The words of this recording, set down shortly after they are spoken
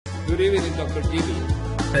Good evening, Dr. Jimmy.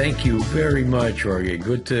 Thank you very much, Jorge.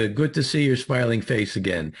 Good to see your smiling face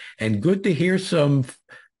again, and good to hear some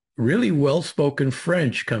really well-spoken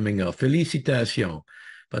French coming up. Félicitations.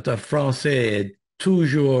 Votre français est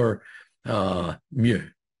toujours mieux.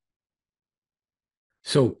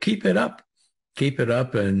 So keep it up,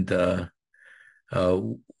 and uh,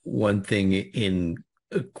 one thing in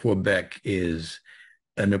Quebec is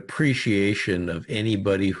an appreciation of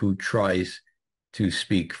anybody who tries to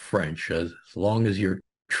speak French. As long as you're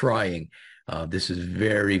trying, this is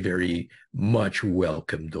very, very much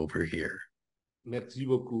welcomed over here. Merci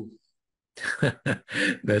beaucoup.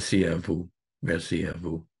 Merci à vous. Merci à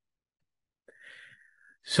vous.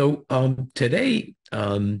 So today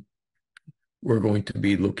we're going to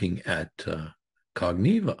be looking at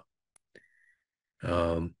Cogniva,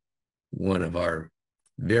 um, one of our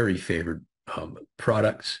very favorite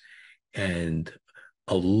products, and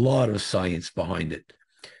a lot of science behind it.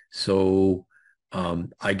 So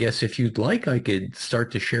I guess if you'd like, I could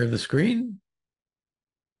start to share the screen.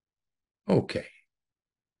 Okay,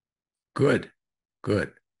 good,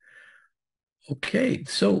 good. Okay,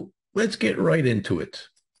 so let's get right into it.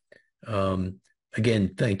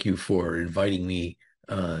 Again, thank you for inviting me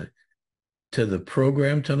to the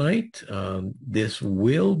program tonight. This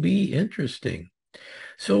will be interesting.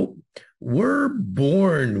 So we're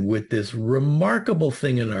born with this remarkable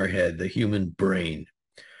thing in our head, the human brain.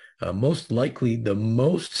 Most likely the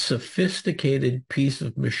most sophisticated piece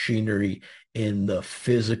of machinery in the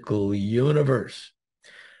physical universe.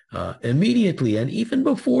 Immediately and even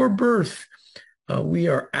before birth, we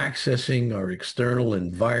are accessing our external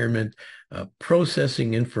environment,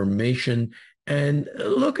 processing information, and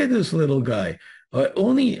look at this little guy,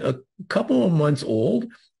 only a couple of months old,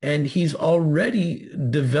 and he's already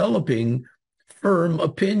developing firm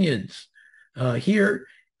opinions. Here,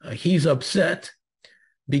 he's upset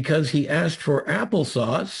because he asked for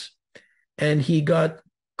applesauce and he got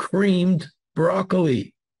creamed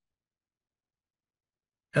broccoli.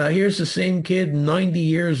 Here's the same kid 90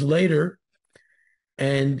 years later,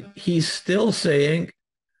 and he's still saying,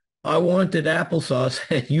 I wanted applesauce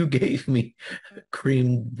and you gave me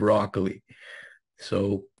creamed broccoli.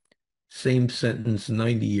 So same sentence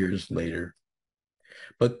 90 years later.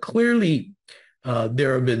 But clearly,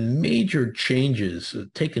 there have been major changes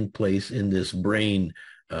taking place in this brain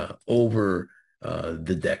over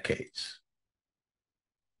the decades.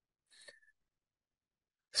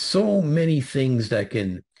 So many things that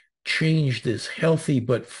can change this healthy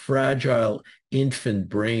but fragile infant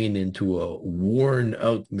brain into a worn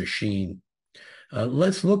out machine.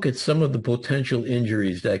 Let's look at some of the potential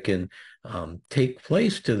injuries that can take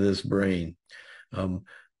place to this brain.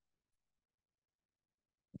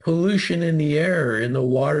 Pollution in the air, in the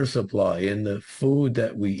water supply, in the food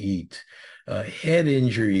that we eat, head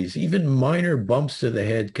injuries, even minor bumps to the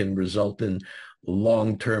head can result in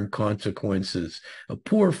long-term consequences.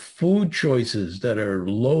 Poor food choices that are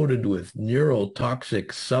loaded with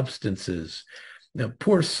neurotoxic substances. Now,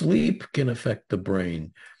 poor sleep can affect the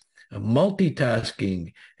brain.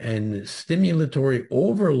 Multitasking and stimulatory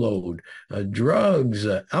overload, drugs,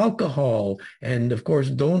 alcohol, and of course,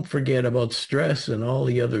 don't forget about stress and all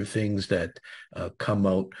the other things that come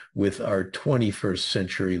out with our 21st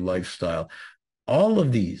century lifestyle. All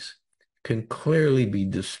of these can clearly be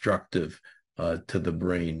destructive to the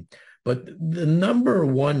brain. But the number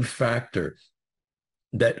one factor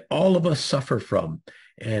that all of us suffer from,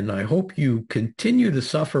 and I hope you continue to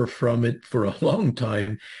suffer from it for a long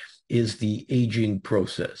time, is the aging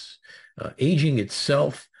process. Aging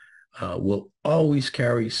itself will always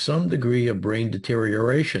carry some degree of brain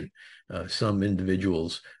deterioration, some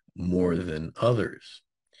individuals more than others.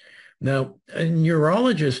 Now, a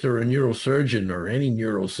neurologist or a neurosurgeon or any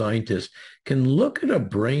neuroscientist can look at a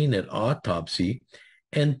brain at autopsy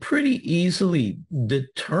and pretty easily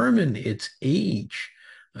determine its age.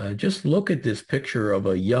 Just look at this picture of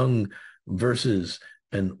a young versus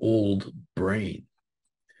an old brain.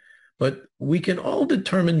 But we can all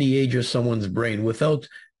determine the age of someone's brain without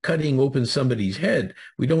cutting open somebody's head.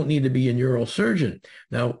 We don't need to be a neurosurgeon.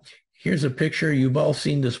 Now, here's a picture. You've all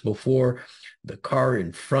seen this before. The car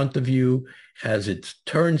in front of you has its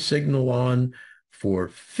turn signal on for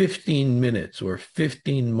 15 minutes or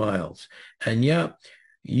 15 miles. And yeah,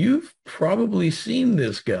 you've probably seen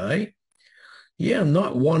this guy. Yeah, I'm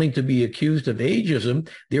not wanting to be accused of ageism.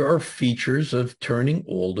 There are features of turning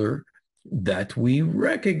older that we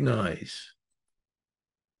recognize.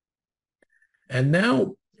 And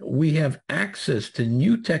now we have access to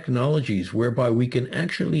new technologies whereby we can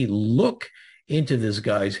actually look into this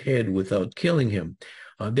guy's head without killing him.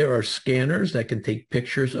 There are scanners that can take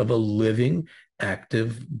pictures of a living,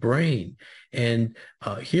 active brain. And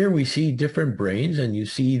here we see different brains, and you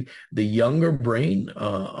see the younger brain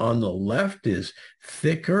on the left is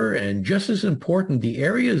thicker, and just as important, the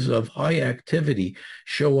areas of high activity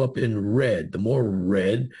show up in red. The more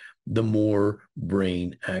red, the more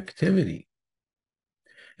brain activity.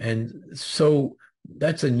 And so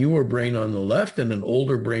that's a newer brain on the left and an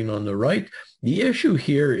older brain on the right. The issue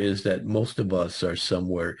here is that most of us are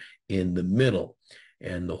somewhere in the middle.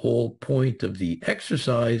 And the whole point of the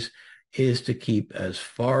exercise is to keep as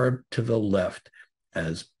far to the left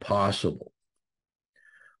as possible.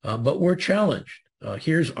 But we're challenged.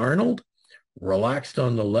 Here's Arnold, relaxed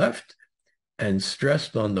on the left and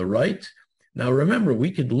stressed on the right. Now, remember,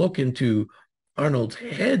 we could look into Arnold's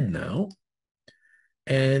head now,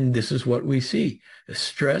 and this is what we see.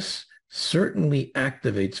 Stress certainly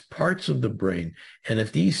activates parts of the brain. And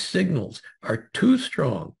if these signals are too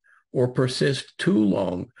strong or persist too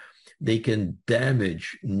long, they can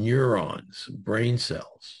damage neurons, brain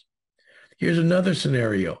cells. Here's another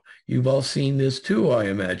scenario. You've all seen this too, I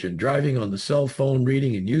imagine. Driving on the cell phone,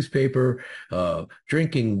 reading a newspaper,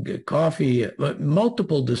 drinking coffee,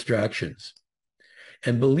 multiple distractions.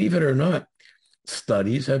 And believe it or not,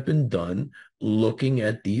 studies have been done looking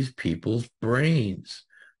at these people's brains.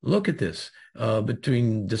 Look at this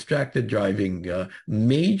between distracted driving,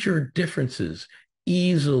 major differences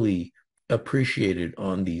easily appreciated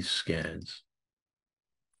on these scans.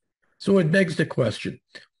 So it begs the question,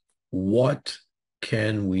 what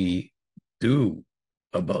can we do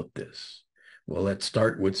about this? Well, let's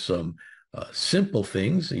start with some simple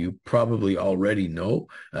things you probably already know.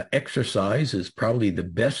 Exercise is probably the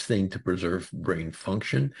best thing to preserve brain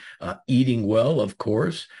function. Eating well, of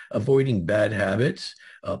course, avoiding bad habits,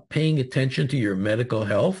 paying attention to your medical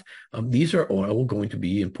health. These are all going to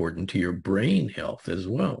be important to your brain health as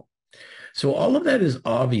well. So all of that is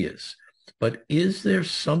obvious, but is there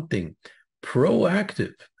something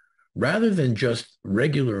proactive rather than just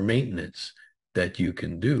regular maintenance that you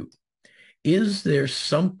can do? Is there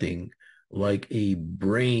something like a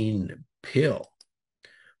brain pill?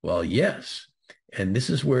 Well, yes. And this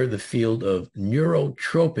is where the field of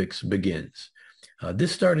neurotropics begins.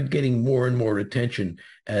 This started getting more and more attention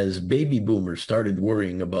as baby boomers started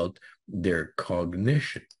worrying about their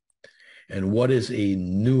cognition. And what is a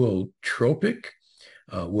nootropic?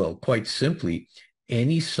 Well, quite simply,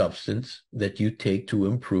 any substance that you take to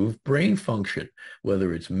improve brain function,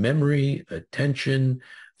 whether it's memory, attention,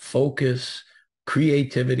 focus,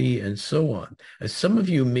 creativity, and so on. As some of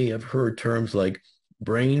you may have heard terms like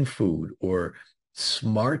brain food or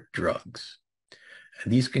smart drugs.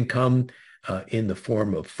 And these can come in the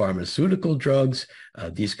form of pharmaceutical drugs.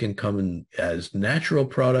 These can come as natural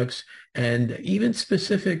products, and even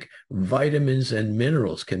specific vitamins and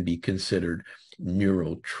minerals can be considered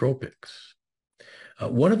neurotropics.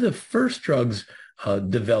 One of the first drugs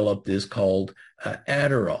developed is called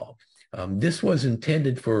Adderall. This was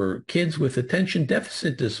intended for kids with attention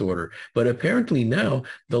deficit disorder, but apparently now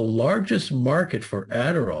the largest market for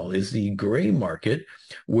Adderall is the gray market,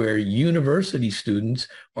 where university students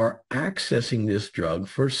are accessing this drug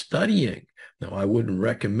for studying. Now, I wouldn't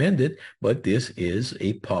recommend it, but this is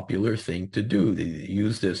a popular thing to do. They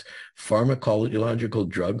use this pharmacological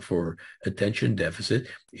drug for attention deficit,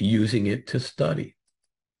 using it to study.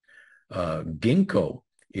 Ginkgo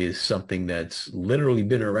is something that's literally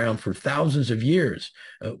been around for thousands of years,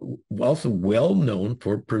 also well known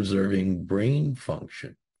for preserving brain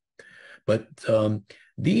function. But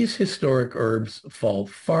these historic herbs fall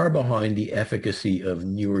far behind the efficacy of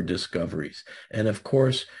newer discoveries. And of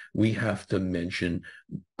course, we have to mention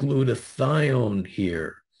glutathione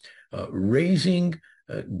here. Raising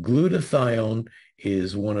glutathione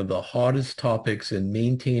is one of the hottest topics in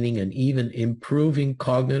maintaining and even improving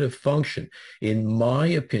cognitive function. In my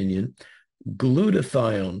opinion,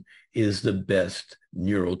 glutathione is the best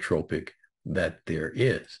neurotropic that there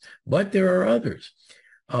is, but there are others.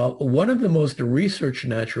 One of the most researched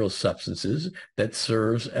natural substances that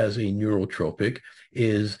serves as a neurotropic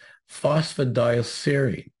is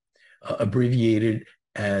phosphatidylserine, abbreviated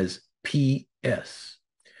as PS.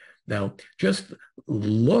 Now, just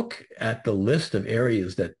look at the list of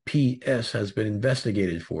areas that PS has been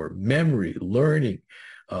investigated for: memory, learning,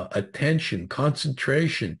 attention,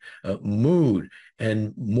 concentration, mood,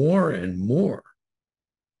 and more.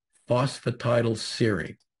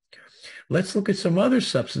 Phosphatidylserine. Let's look at some other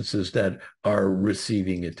substances that are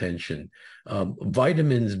receiving attention.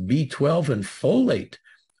 Vitamins B12 and folate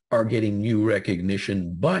are getting new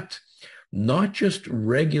recognition, but not just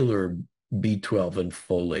regular B12 and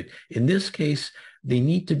folate. In this case, they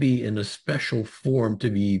need to be in a special form to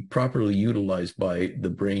be properly utilized by the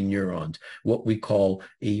brain neurons, what we call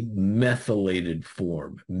a methylated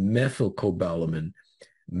form, methylcobalamin,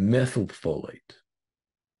 methylfolate.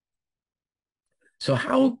 So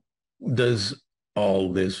how does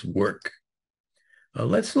all this work?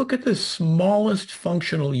 Let's look at the smallest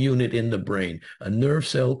functional unit in the brain, a nerve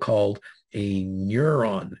cell called a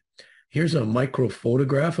neuron. Here's a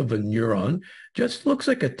microphotograph of a neuron. Just looks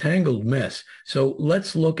like a tangled mess. So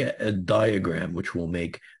let's look at a diagram, which will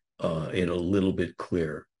make it a little bit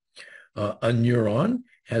clearer. A neuron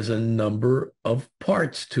has a number of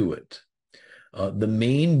parts to it. The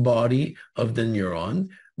main body of the neuron,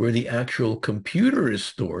 where the actual computer is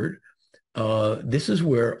stored, this is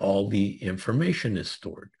where all the information is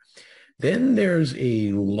stored. Then there's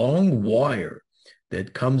a long wire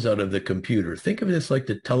that comes out of the computer. Think of this like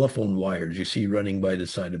the telephone wires you see running by the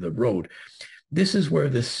side of the road. This is where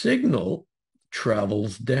the signal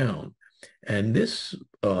travels down. And this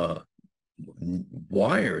wire,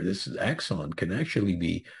 this axon, can actually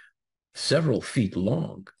be several feet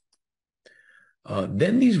long.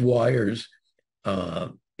 Then these wires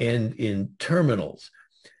end in terminals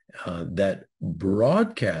that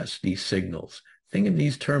broadcast these signals. Think of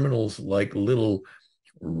these terminals like little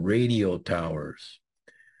radio towers.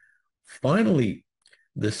 Finally,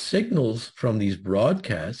 the signals from these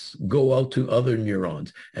broadcasts go out to other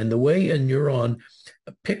neurons. And the way a neuron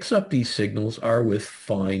picks up these signals are with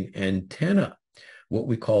fine antennae, what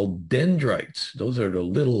we call dendrites. Those are the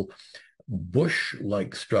little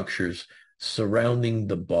bush-like structures surrounding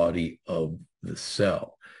the body of the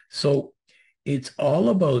cell. So it's all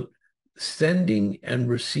about sending and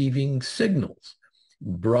receiving signals,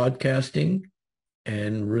 broadcasting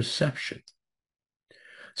and reception.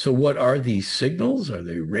 So what are these signals? Are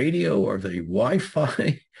they radio? Are they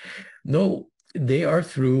Wi-Fi? No, they are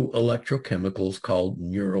through electrochemicals called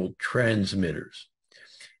neurotransmitters.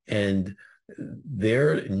 And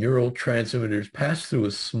their neurotransmitters pass through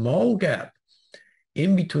a small gap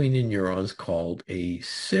in between the neurons called a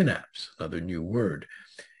synapse, another new word.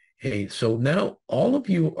 Hey, so now all of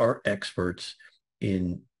you are experts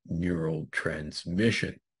in neural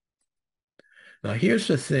transmission. Now, here's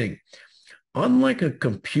the thing. Unlike a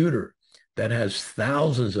computer that has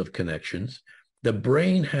thousands of connections, the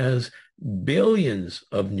brain has billions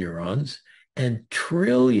of neurons and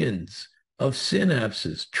trillions of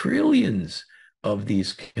synapses, trillions of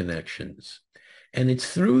these connections. And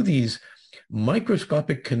it's through these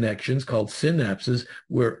microscopic connections called synapses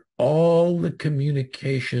where all the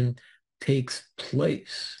communication takes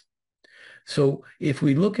place. So if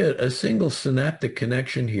we look at a single synaptic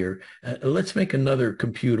connection here, let's make another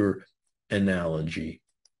computer analogy.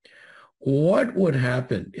 What would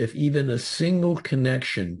happen if even a single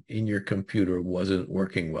connection in your computer wasn't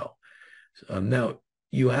working well? Now,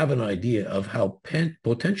 you have an idea of how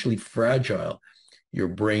potentially fragile your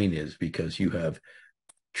brain is because you have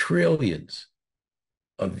trillions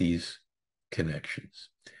of these connections.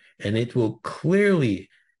 And it will clearly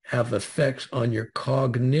have effects on your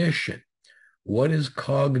cognition. What is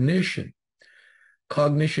cognition?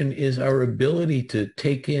 Cognition is our ability to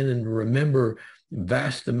take in and remember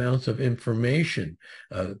vast amounts of information.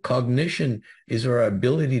 Cognition is our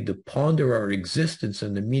ability to ponder our existence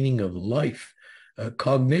and the meaning of life.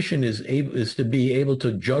 Cognition is to be able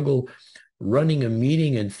to juggle running a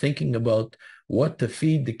meeting and thinking about what to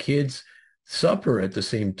feed the kids supper at the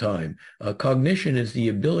same time. Cognition is the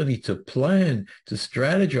ability to plan, to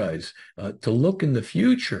strategize, to look in the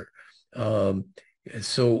future.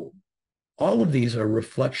 So all of these are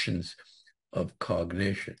reflections of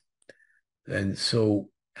cognition. And so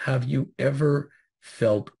have you ever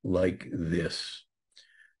felt like this?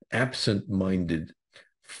 Absent-minded,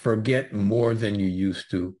 forget more than you used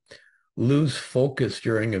to, lose focus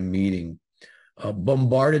during a meeting,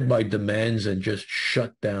 bombarded by demands and just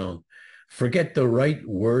shut down, forget the right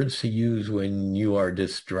words to use when you are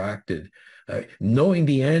distracted, knowing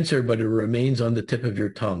the answer, but it remains on the tip of your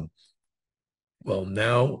tongue. Well,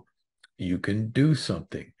 now you can do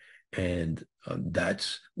something. And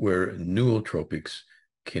that's where nootropics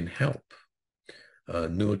can help.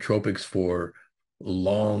 Nootropics for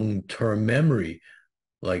long-term memory,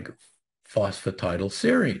 like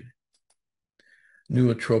phosphatidylserine.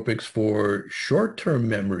 Nootropics for short-term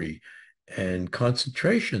memory and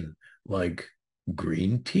concentration, like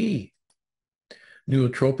green tea.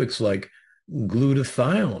 Nootropics like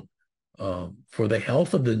glutathione for the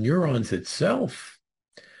health of the neurons itself.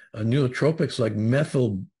 Nootropics like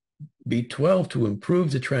B12 to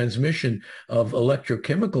improve the transmission of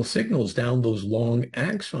electrochemical signals down those long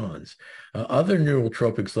axons. Other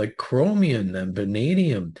neurotropics like chromium and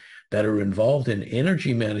vanadium that are involved in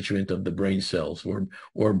energy management of the brain cells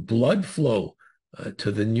or blood flow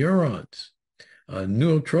to the neurons.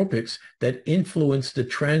 Neurotropics that influence the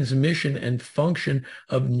transmission and function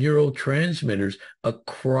of neurotransmitters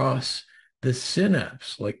across the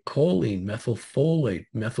synapse, like choline, methylfolate,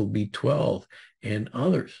 methyl B12, and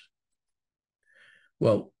others.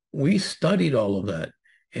 Well, we studied all of that.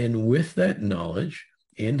 And with that knowledge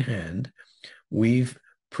in hand, we've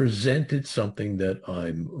presented something that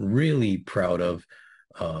I'm really proud of,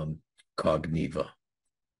 Cogniva.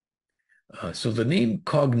 So the name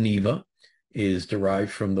Cogniva is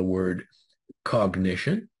derived from the word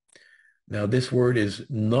cognition. Now, this word is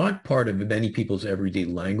not part of many people's everyday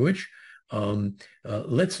language.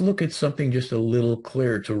 Let's look at something just a little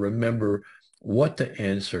clearer to remember what to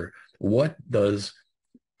answer. What does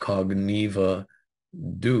Cogniva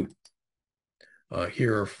do?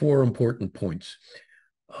 Here are 4 important points.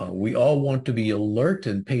 We all want to be alert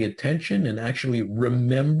and pay attention and actually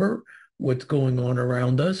remember what's going on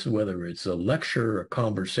around us, whether it's a lecture, a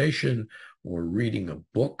conversation, or reading a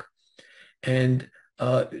book. And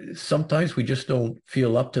sometimes we just don't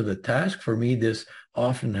feel up to the task. For me, this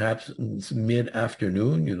often happens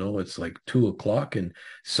mid-afternoon. You know, it's like 2 o'clock and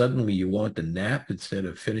suddenly you want to nap instead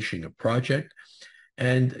of finishing a project.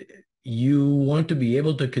 And you want to be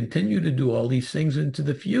able to continue to do all these things into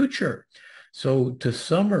the future. So to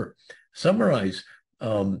summarize,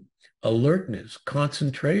 alertness,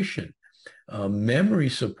 concentration, memory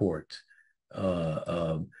support,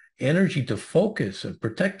 energy to focus, and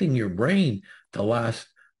protecting your brain to last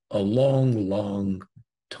a long, long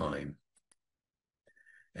time.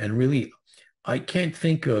 And really, I can't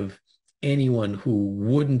think of anyone who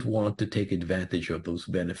wouldn't want to take advantage of those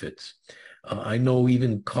benefits. I know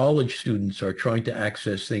even college students are trying to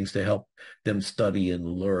access things to help them study and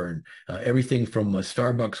learn. Everything from a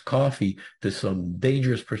Starbucks coffee to some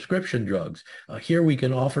dangerous prescription drugs. Here we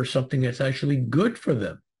can offer something that's actually good for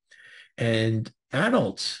them. And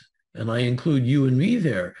adults, and I include you and me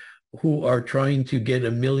there, who are trying to get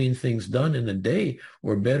a million things done in a day,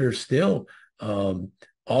 or better still,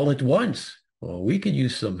 all at once. Well, we could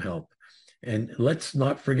use some help. And let's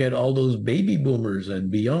not forget all those baby boomers and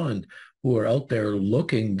beyond who are out there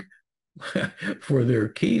looking for their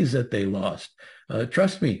keys that they lost.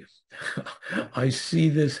 Trust me, I see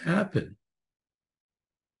this happen.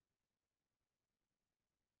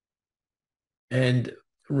 And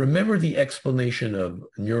remember the explanation of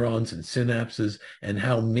neurons and synapses and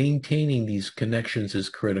how maintaining these connections is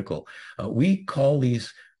critical. We call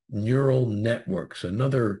these neural networks,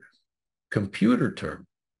 another computer term.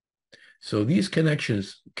 So these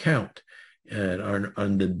connections count. And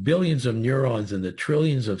on the billions of neurons and the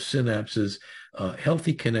trillions of synapses,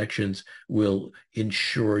 healthy connections will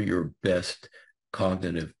ensure your best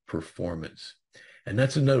cognitive performance. And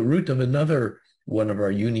that's another root of another one of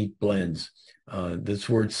our unique blends. This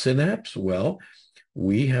word synapse, well,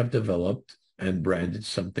 we have developed and branded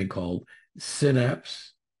something called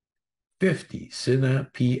Synapse 50,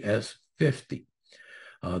 Synapse 50.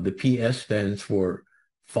 The PS stands for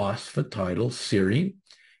phosphatidylserine.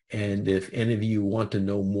 And if any of you want to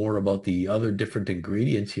know more about the other different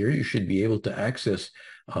ingredients here, you should be able to access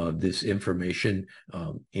this information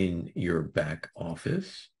in your back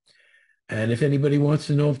office. And if anybody wants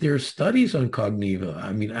to know if there are studies on Cogniva,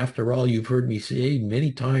 I mean, after all, you've heard me say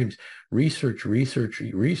many times, research, research,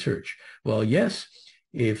 research. Well, yes,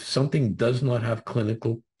 if something does not have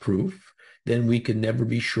clinical proof, then we can never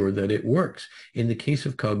be sure that it works. In the case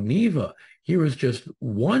of Cogniva, here is just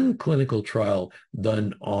one clinical trial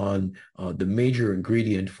done on the major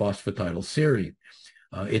ingredient phosphatidylserine.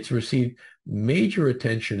 It's received major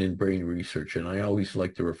attention in brain research, and I always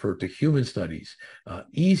like to refer to human studies,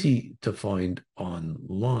 easy to find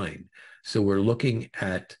online. So we're looking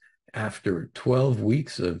at, after 12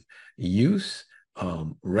 weeks of use,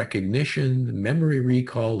 recognition, memory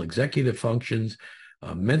recall, executive functions,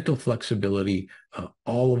 mental flexibility,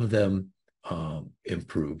 all of them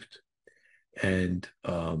improved. And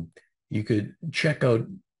you could check out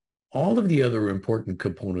all of the other important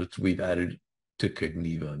components we've added to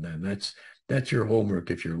Cogniva. And that's your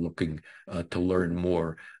homework if you're looking to learn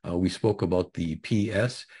more. We spoke about the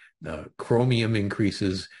PS. Chromium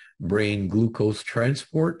increases brain glucose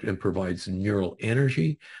transport and provides neural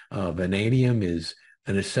energy. Vanadium is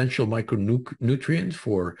an essential micronutrient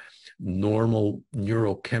for normal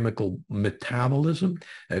neurochemical metabolism.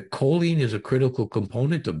 Choline is a critical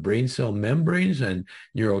component of brain cell membranes and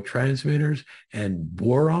neurotransmitters, and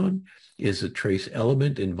boron is a trace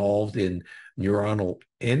element involved in neuronal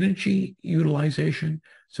energy utilization.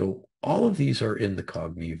 So all of these are in the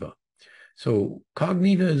Cogniva. So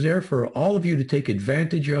Cogniva is there for all of you to take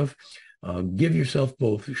advantage of. Give yourself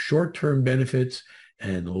both short-term benefits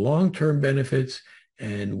and long-term benefits,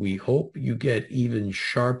 and we hope you get even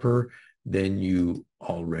sharper than you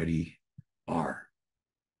already are.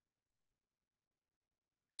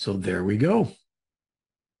 So there we go.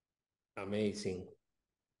 Amazing.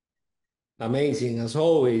 Amazing, as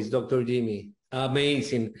always, Dr. Jimmy.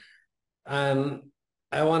 Amazing. And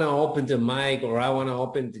I want to open the mic, or I want to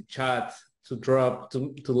open the chat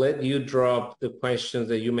to let you drop the questions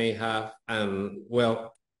that you may have. And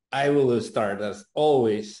well, I will start as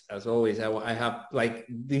always. I have like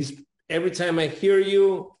this every time I hear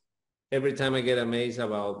you, every time I get amazed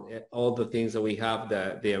about all the things that we have,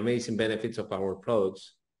 the amazing benefits of our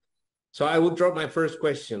products. So I will drop my first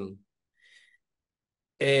question.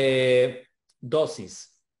 Doses.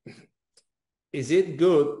 Is it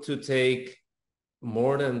good to take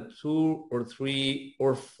more than 2 or 3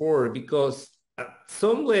 or 4? Because at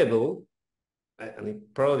some level, and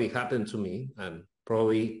it probably happened to me, and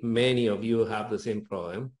probably many of you have the same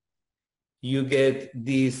problem, you get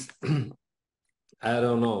this, I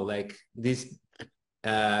don't know, like this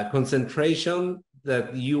concentration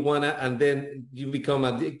that you want to, and then you become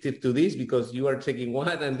addicted to this because you are taking one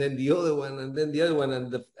and then the other one and then the other one,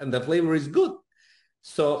 and the flavor is good.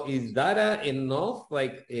 So is that enough,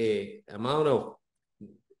 like a amount of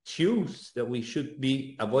chews that we should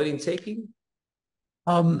be avoiding taking?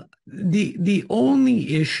 The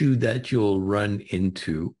only issue that you'll run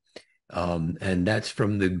into, and that's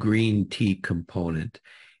from the green tea component,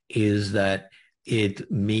 is that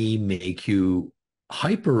it may make you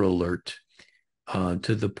hyper alert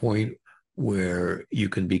to the point where you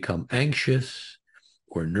can become anxious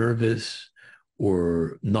or nervous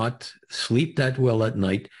or not sleep that well at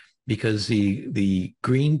night, because the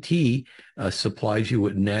green tea supplies you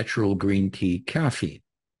with natural green tea caffeine.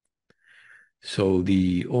 So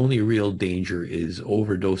the only real danger is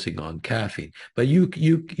overdosing on caffeine. But you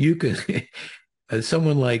can, as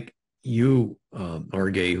someone like you,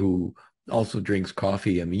 Arge, who also drinks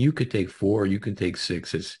coffee, I mean, you could take 4, you can take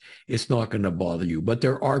 6. It's not going to bother you. But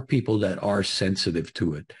there are people that are sensitive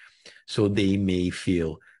to it, so they may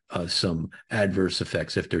feel some adverse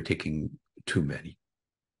effects if they're taking too many.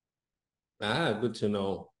 Good to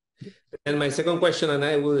know. And my second question, and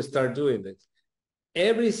I will start doing this.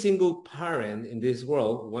 Every single parent in this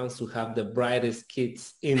world wants to have the brightest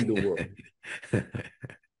kids in the world.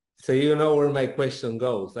 So you know where my question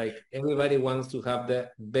goes. Like everybody wants to have the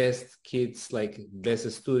best kids, like best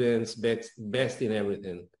students, best in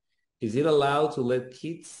everything. Is it allowed to let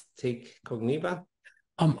kids take Cogniva?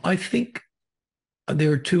 I think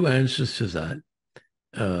there are 2 answers to that.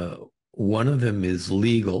 One of them is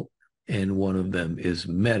legal and one of them is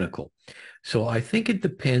medical. So I think it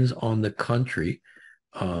depends on the country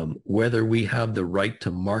whether we have the right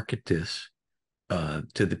to market this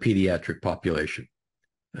to the pediatric population.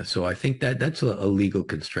 So I think that that's a legal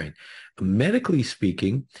constraint. Medically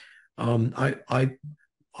speaking, I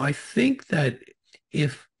think that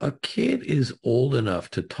if a kid is old enough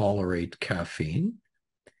to tolerate caffeine,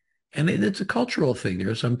 and it's a cultural thing. There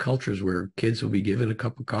are some cultures where kids will be given a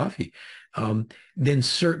cup of coffee. Then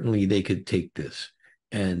certainly they could take this,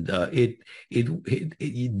 and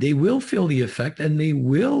they will feel the effect, and they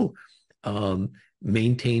will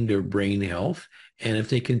maintain their brain health. And if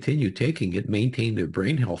they continue taking it, maintain their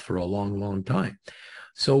brain health for a long, long time.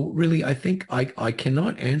 So really, I think I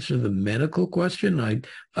cannot answer the medical question.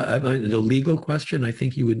 The legal question, I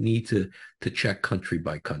think you would need to check country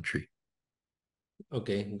by country.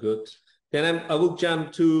 Okay, good. Then I will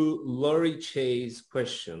jump to Lori Chase's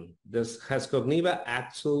question. Has Cogniva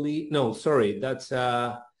actually, no, sorry, that's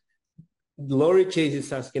Lori Chase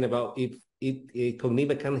is asking about if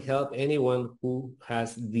Cogniva can help anyone who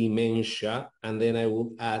has dementia, and then I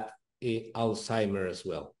will add Alzheimer as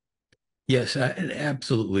well. Yes,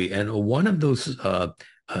 absolutely. And one of those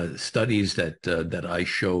studies that I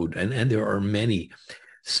showed, and there are many,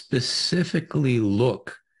 specifically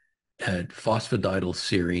look at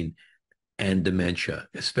phosphatidylserine and dementia,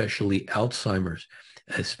 especially Alzheimer's,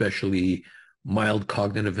 especially mild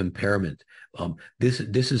cognitive impairment. This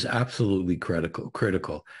is absolutely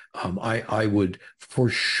critical. I would for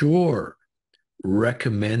sure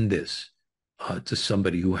recommend this to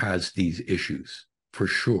somebody who has these issues, for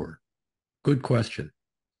sure. Good question.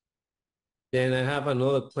 Then I have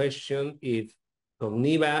another question. If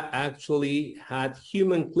Cogniva actually had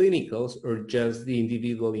human clinicals or just the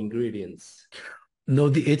individual ingredients?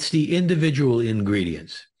 No, it's the individual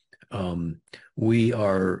ingredients. We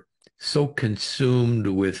are so consumed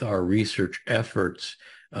with our research efforts,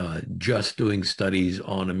 just doing studies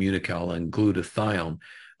on Immunocal and glutathione.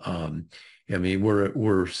 Um, I mean,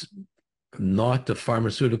 we're not a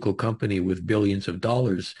pharmaceutical company with billions of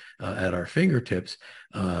dollars at our fingertips,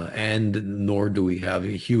 and nor do we have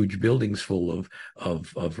huge buildings full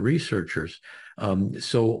of researchers.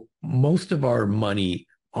 So most of our money,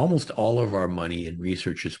 almost all of our money in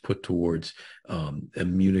research is put towards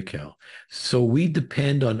Immunical. So we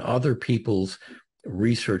depend on other people's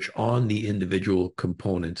research on the individual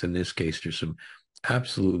components. In this case, there's some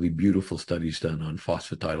absolutely beautiful studies done on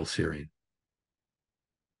phosphatidylserine.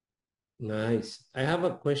 Nice. I have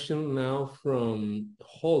a question now from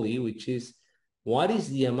Holly, which is, what is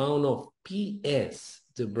the amount of PS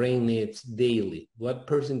the brain needs daily? What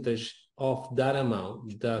percentage of that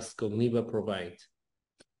amount does Cogniva provide?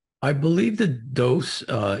 I believe the dose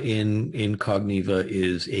in Cogniva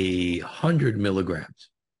is 100 milligrams.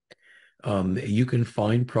 You can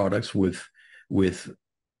find products with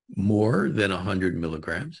more than 100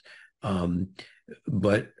 milligrams,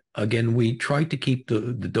 but again, we try to keep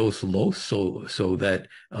the dose low so that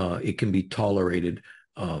it can be tolerated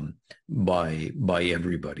by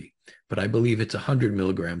everybody. But I believe it's 100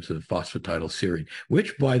 milligrams of phosphatidylserine,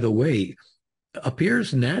 which, by the way,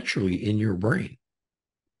 appears naturally in your brain.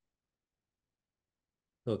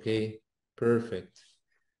 Okay, perfect.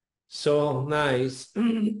 So nice.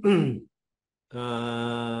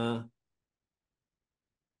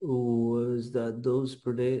 Was that dose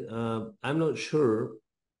per day? I'm not sure.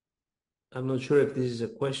 I'm not sure if this is a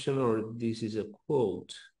question or this is a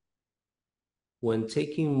quote. When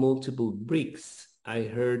taking multiple bricks, I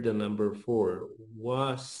heard the number 4.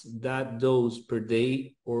 Was that dose per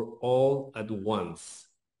day or all at once?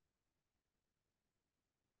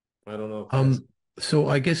 I don't know if that's So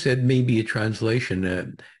I guess that may be a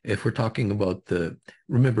translation. If we're talking about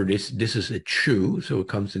remember this is a chew, so it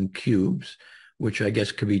comes in cubes, which I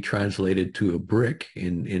guess could be translated to a brick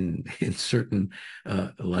in certain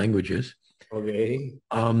languages. okay.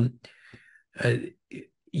 Um, uh,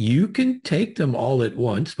 you can take them all at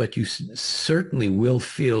once, but you certainly will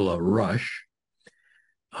feel a rush.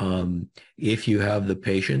 If you have the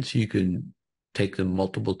patience, you can take them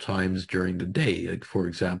multiple times during the day. Like, for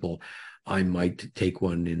example, I might take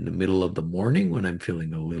one in the middle of the morning when I'm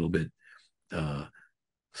feeling a little bit uh,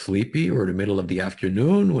 sleepy, or the middle of the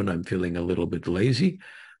afternoon when I'm feeling a little bit lazy.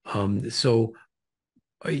 So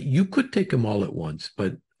you could take them all at once,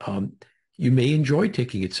 but you may enjoy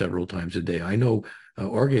taking it several times a day. I know,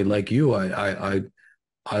 Jorge, like you,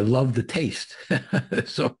 I love the taste.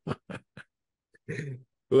 So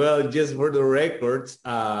Well, just for the records,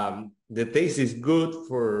 the taste is good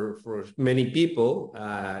for many people.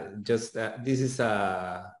 Just this is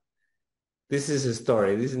a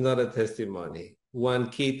story. This is not a testimony. One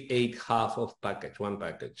kid ate half of one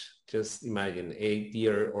package. Just imagine 8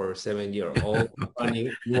 year or 7 year old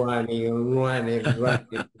running.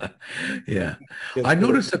 yeah, I Just put it.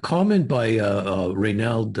 noticed a comment by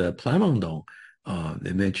Reynald Plamondon.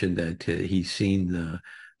 They mentioned that he's seen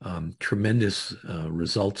tremendous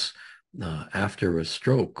results after a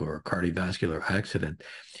stroke or a cardiovascular accident.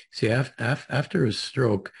 See, after a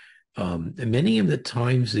stroke, many of the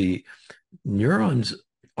times the neurons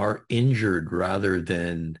are injured rather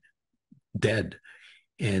than dead.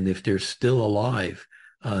 And if they're still alive,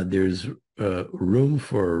 there's room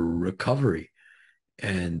for recovery.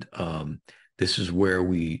 And this is where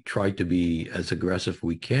we try to be as aggressive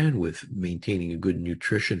we can with maintaining a good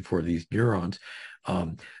nutrition for these neurons.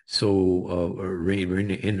 In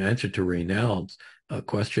answer to Reynald's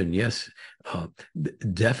question, yes,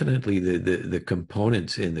 definitely the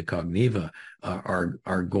components in the Cogniva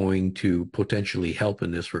are going to potentially help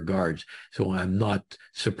in this regards. So I'm not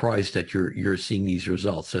surprised that you're seeing these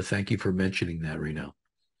results. So thank you for mentioning that, Reynald.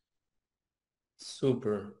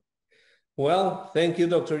 Super. Well, thank you,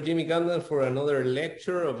 Dr. Jimmy Gutman, for another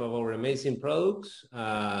lecture of our amazing products.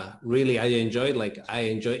 Really, I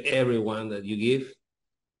enjoy every one that you give.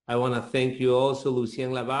 I want to thank you also,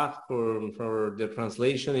 Lucien Labarre, for the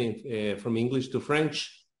translation from English to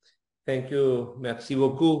French. Thank you. Merci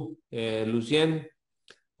beaucoup, Lucien,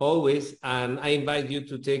 always. And I invite you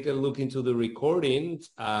to take a look into the recordings.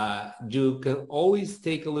 You can always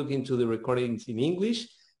take a look into the recordings in English,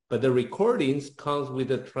 but the recordings comes with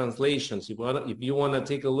the translations. If you want to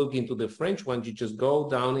take a look into the French one, you just go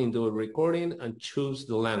down into a recording and choose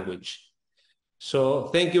the language. So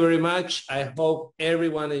thank you very much. I hope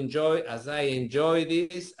everyone enjoy as I enjoy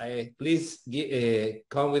this. Please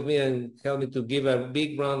come with me and help me to give a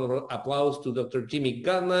big round of applause to Dr. Jimmy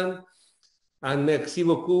Gutman. And merci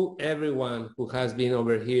beaucoup, everyone who has been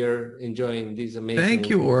over here enjoying this Thank amazing.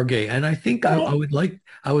 you, Jorge. And I think I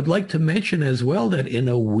would like to mention as well that in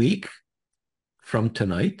a week from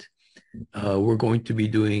tonight, we're going to be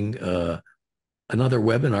doing another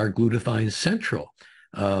webinar, Glutathione Central,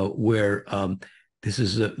 where this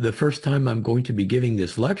is the first time I'm going to be giving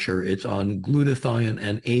this lecture. It's on glutathione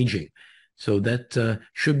and aging. So that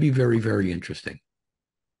should be very, very interesting.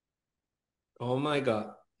 Oh my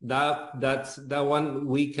God. That's that one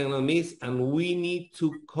we cannot miss, and we need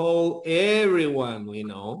to call everyone we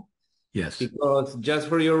know. Yes. Because just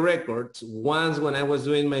for your records, once when I was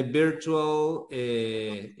doing my virtual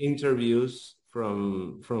interviews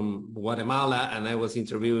from Guatemala, and I was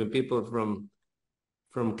interviewing people from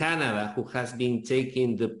Canada who has been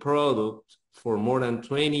taking the product for more than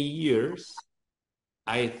 20 years,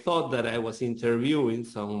 I thought that I was interviewing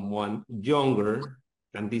someone younger,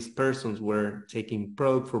 and these persons were taking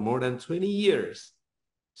product for more than 20 years.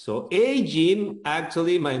 So aging,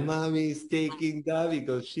 actually, my mom is taking that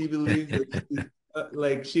because she believes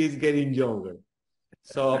that she's getting younger.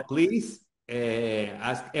 So please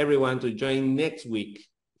ask everyone to join next week,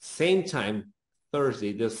 same time,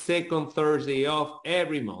 Thursday, the second Thursday of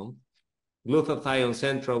every month, Glutathione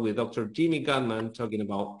Central with Dr. Jimmy Gutman talking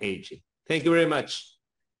about aging. Thank you very much.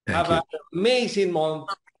 Thank you. Have an amazing month.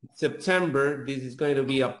 September, this is going to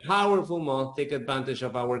be a powerful month. Take advantage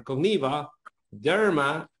of our Cogniva,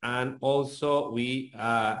 Derma, and also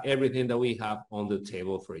everything that we have on the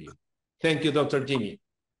table for you. Thank you, Dr. Jimmy.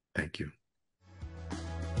 Thank you.